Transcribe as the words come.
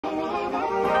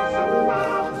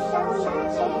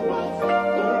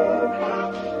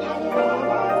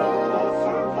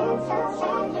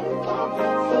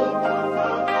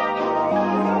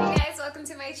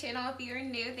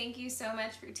thank you so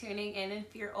much for tuning in. And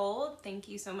if you're old, thank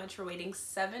you so much for waiting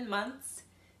 7 months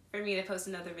for me to post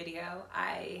another video.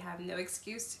 I have no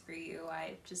excuse for you.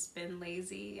 I've just been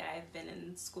lazy. I've been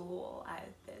in school.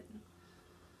 I've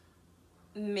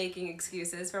been making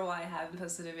excuses for why I haven't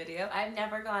posted a video. I've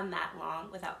never gone that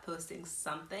long without posting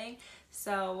something.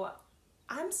 So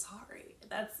I'm sorry.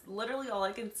 That's literally all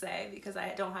I can say because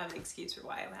I don't have an excuse for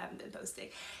why I haven't been posting.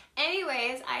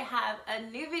 Anyways, I have a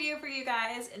new video for you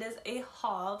guys. It is a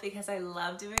haul because I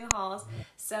love doing hauls.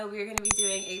 So we're going to be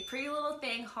doing a Pretty Little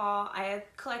Thing haul. I have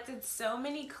collected so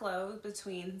many clothes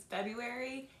between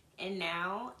February and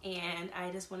now, and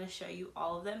I just want to show you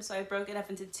all of them. So I broke it up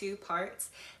into 2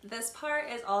 parts. This part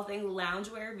is all things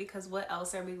loungewear because what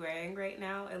else are we wearing right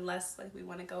now unless like we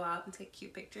want to go out and take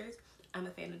cute pictures. I'm a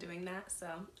fan of doing that, so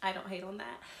I don't hate on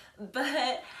that.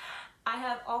 But I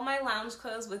have all my lounge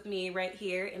clothes with me right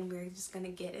here, and we're just gonna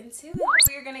get into it. What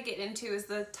we're gonna get into is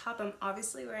the top I'm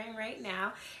obviously wearing right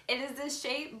now. It is this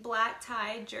shape black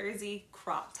tie jersey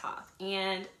crop top,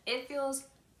 and it feels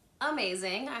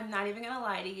amazing. I'm not even gonna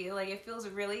lie to you, like it feels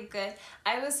really good.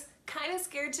 I was kind of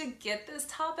scared to get this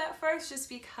top at first just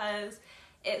because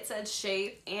it said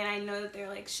shape, and I know that they're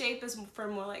like shape is for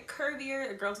more like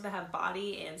curvier girls that have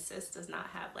body, and sis does not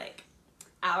have like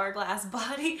hourglass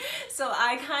body. So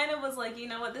I kind of was like, you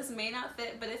know what, this may not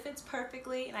fit, but it fits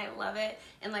perfectly and I love it.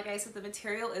 And like I said, the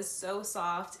material is so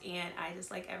soft and I just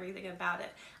like everything about it.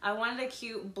 I wanted a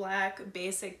cute black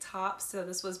basic top, so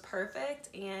this was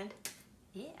perfect. And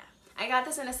yeah, I got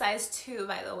this in a size 2,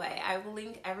 by the way. I will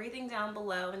link everything down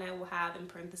below, and I will have in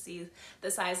parentheses the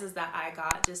sizes that I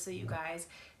got just so you guys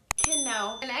can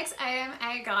know. The next item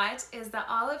I got is the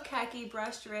olive khaki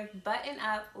brushed rift button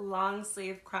up long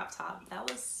sleeve crop top. That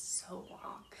was so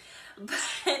long,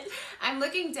 but I'm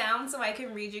looking down so I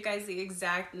can read you guys the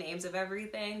exact names of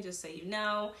everything just so you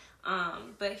know.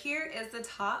 But here is the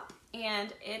top,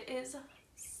 and it is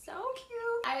so cute.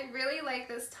 I really like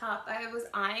this top. I was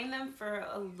eyeing them for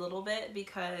a little bit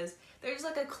because there's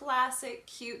like a classic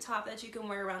cute top that you can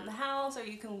wear around the house or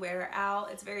you can wear out.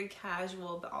 It's very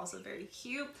casual but also very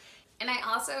cute. And I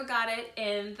also got it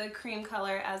in the cream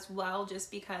color as well, just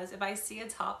because if I see a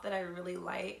top that I really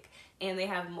like and they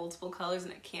have multiple colors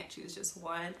and I can't choose just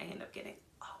one, I end up getting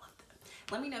all of them.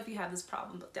 Let me know if you have this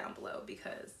problem down below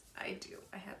because I do.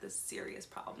 I have this serious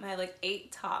problem. I have like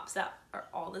 8 tops that are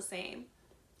all the same,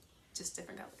 just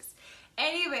different colors.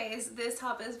 Anyways, this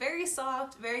top is very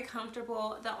soft, very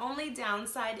comfortable. The only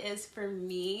downside is for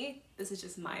me, this is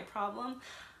just my problem,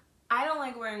 I don't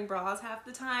like wearing bras half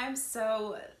the time,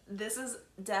 so this is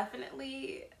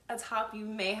definitely a top you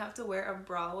may have to wear a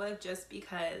bra with just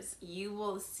because you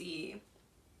will see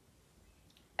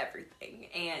everything.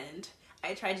 And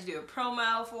I tried to do a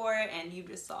promo for it and you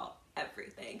just saw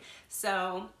everything.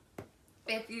 So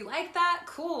if you like that,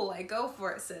 cool, like go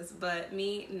for it, sis. But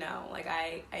me, no, like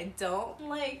I don't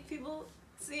like people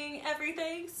seeing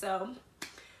everything, so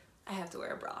I have to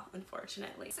wear a bra,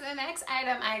 unfortunately. So the next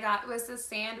item I got was the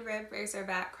sand rib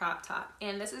racerback crop top,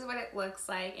 and this is what it looks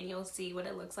like, and you'll see what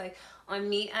it looks like on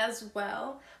me as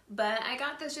well. But I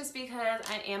got this just because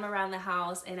I am around the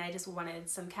house and I just wanted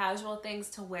some casual things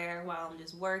to wear while I'm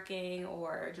just working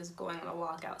or just going on a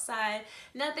walk outside.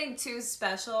 Nothing too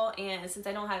special, and since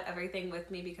I don't have everything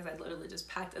with me because I literally just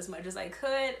packed as much as I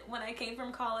could when I came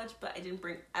from college, but I didn't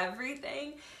bring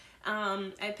everything.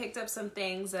 I picked up some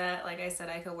things that, like I said,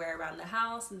 I could wear around the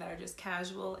house and that are just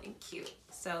casual and cute.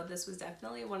 So this was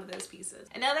definitely one of those pieces.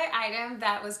 Another item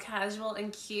that was casual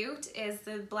and cute is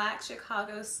the black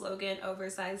Chicago Slogan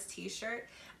oversized t-shirt.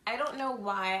 I don't know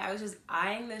why, I was just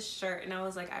eyeing this shirt and I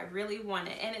was like, I really want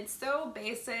it. And it's so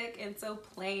basic and so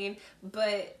plain,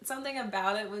 but something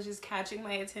about it was just catching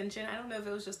my attention. I don't know if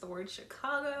it was just the word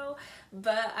Chicago,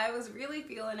 but I was really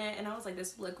feeling it and I was like,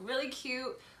 this would look really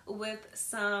cute with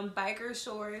some biker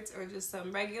shorts or just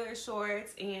some regular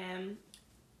shorts, and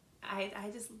I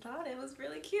just thought it was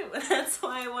really cute. That's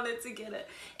why I wanted to get it.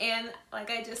 And like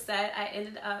I just said, I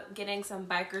ended up getting some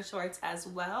biker shorts as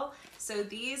well. So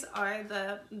these are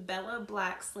the Bella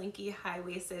Black Slinky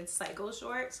high-waisted cycle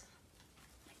shorts,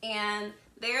 and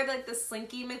they're like the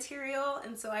Slinky material,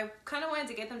 and so I kind of wanted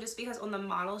to get them just because on the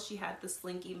model she had the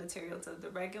Slinky material to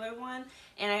the regular one,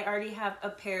 and I already have a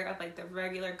pair of like the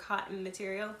regular cotton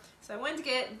material, so I wanted to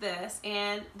get this,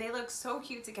 and they look so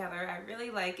cute together. I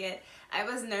really like it. I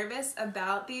was nervous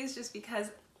about these just because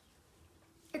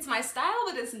it's my style,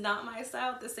 but it's not my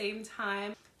style at the same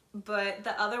time. But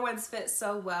the other ones fit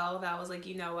so well that I was like,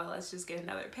 you know what, let's just get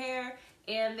another pair.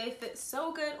 and they fit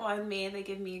so good on me. They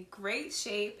give me great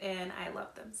shape and I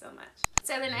love them so much.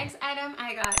 So the next item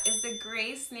I got is the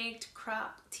gray snaked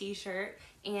crop t-shirt,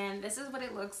 and this is what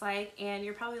it looks like. And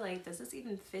you're probably like, does this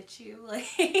even fit you?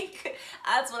 Like,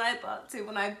 that's what I thought too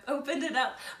when I opened it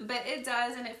up, but it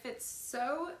does, and it fits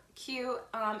so cute.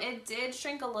 It did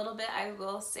shrink a little bit, I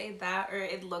will say that, or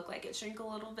it looked like it shrank a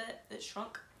little bit. It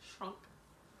shrunk.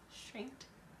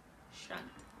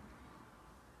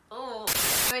 Oh,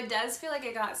 so it does feel like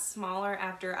it got smaller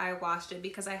after I washed it,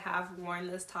 because I have worn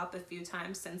this top a few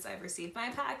times since I've received my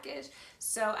package.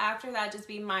 So after that, just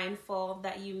be mindful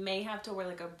that you may have to wear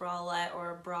like a bralette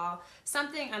or a bra,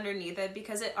 something underneath it,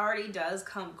 because it already does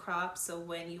come cropped. So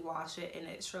when you wash it and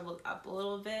it shriveled up a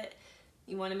little bit,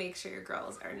 you want to make sure your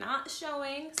girls are not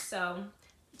showing. So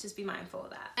just be mindful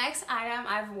of that. Next item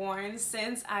I've worn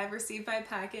since I've received my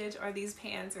package are these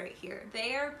pants right here.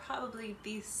 They are probably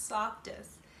the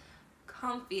softest,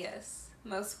 comfiest,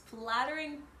 most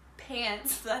flattering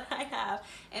pants that I have,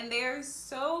 and they're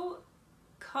so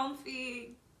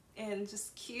comfy and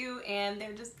just cute, and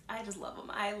they're just, I just love them.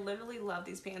 I literally love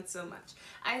these pants so much.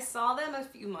 I saw them a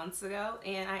few months ago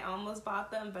and I almost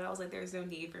bought them, but I was like, there's no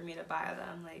need for me to buy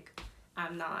them. Like,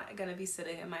 I'm not gonna be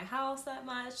sitting in my house that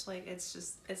much. Like, it's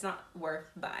just, it's not worth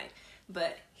buying.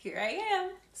 But here I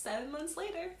am 7 months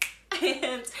later,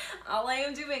 and all I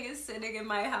am doing is sitting in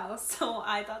my house. So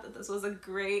I thought that this was a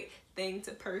great thing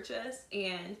to purchase,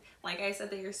 and like I said,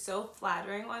 they are so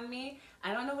flattering on me.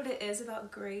 I don't know what it is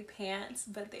about gray pants,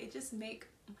 but they just make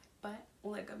my butt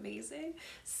look amazing.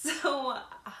 So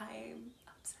I'm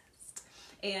obsessed,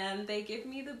 and they give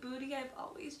me the booty I've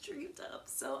always dreamed of.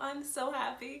 So I'm so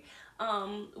happy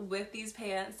with these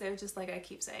pants. They're just, like I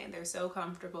keep saying, they're so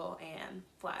comfortable and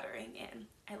flattering, and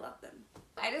I love them.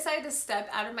 I decided to step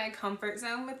out of my comfort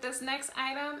zone with this next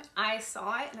item. I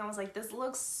saw it and I was like, this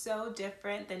looks so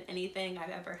different than anything I've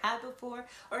ever had before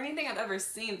or anything I've ever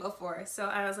seen before. So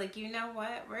I was like, you know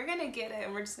what? We're gonna get it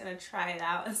and we're just gonna try it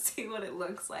out and see what it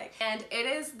looks like. And it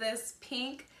is this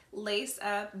pink lace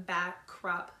up back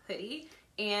crop hoodie.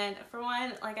 And for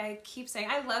one, like I keep saying,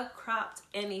 I love cropped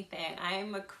anything.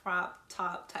 I'm a crop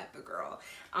top type of girl.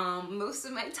 Most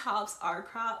of my tops are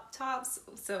crop tops,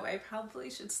 so I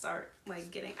probably should start like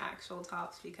getting actual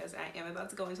tops, because I am about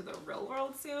to go into the real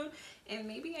world soon, and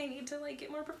maybe I need to like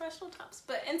get more professional tops.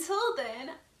 But until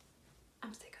then,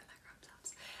 I'm sticking with my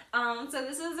crop tops. So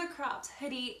this is a cropped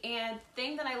hoodie, and the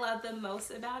thing that I love the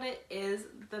most about it is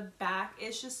the back.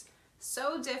 It's just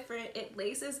so different. It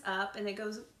laces up and it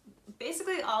goes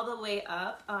basically all the way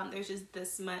up. There's just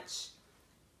this much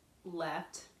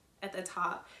left at the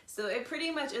top, so it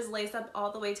pretty much is laced up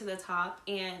all the way to the top,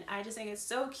 and I just think it's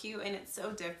so cute and it's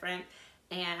so different.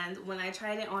 And when I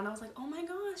tried it on, I was like, oh my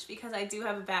gosh, because I do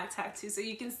have a back tattoo, so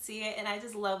you can see it, and I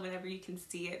just love whenever you can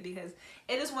see it, because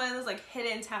it is one of those like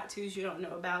hidden tattoos you don't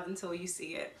know about until you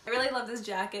see it. I really love this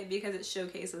jacket because it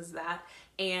showcases that,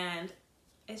 and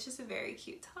it's just a very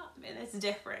cute top, and it's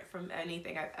different from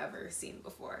anything I've ever seen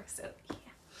before. So yeah.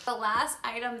 The last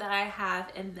item that I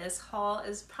have in this haul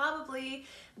is probably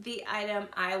the item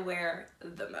I wear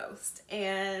the most,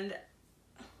 and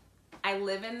I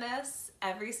live in this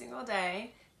every single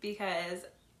day, because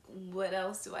what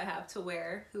else do I have to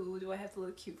wear? Who do I have to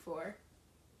look cute for?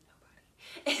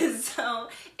 Nobody. And so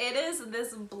it is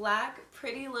this black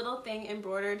Pretty Little Thing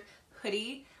embroidered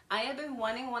hoodie. I have been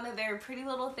wanting one of their Pretty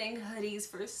Little Thing hoodies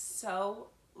for so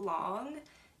long,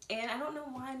 and I don't know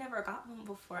why I never got one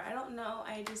before. I don't know.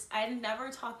 I never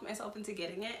talked myself into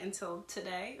getting it until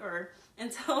today, or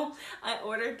until I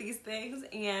ordered these things,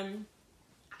 and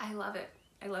I love it.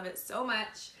 I love it so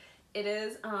much. It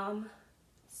is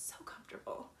so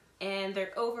comfortable, and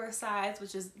they're oversized,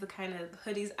 which is the kind of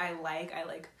hoodies I like. I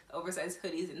like oversized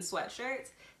hoodies and sweatshirts.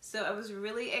 So I was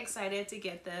really excited to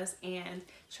get this and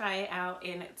try it out,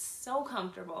 and it's so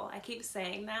comfortable. I keep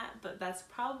saying that, but that's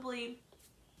probably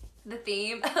the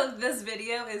theme of this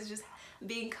video, is just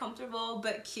being comfortable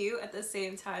but cute at the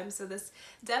same time. So this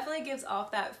definitely gives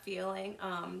off that feeling.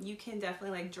 You can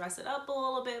definitely like dress it up a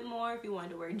little bit more if you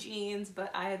wanted to wear jeans,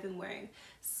 but I have been wearing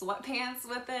sweatpants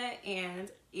with it,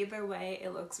 and either way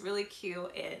it looks really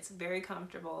cute. It's very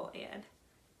comfortable, and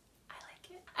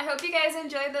I hope you guys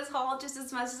enjoyed this haul just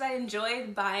as much as I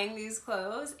enjoyed buying these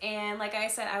clothes. And like I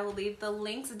said, I will leave the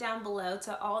links down below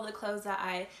to all the clothes that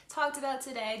I talked about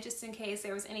today, just in case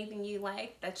there was anything you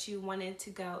liked that you wanted to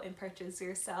go and purchase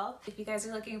yourself. If you guys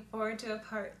are looking forward to a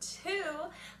part 2,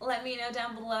 let me know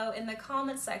down below in the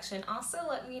comments section. Also,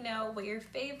 let me know what your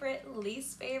favorite,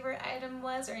 least favorite item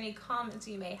was, or any comments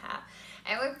you may have.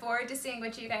 I look forward to seeing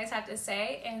what you guys have to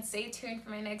say, and stay tuned for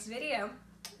my next video.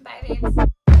 Bye, babes.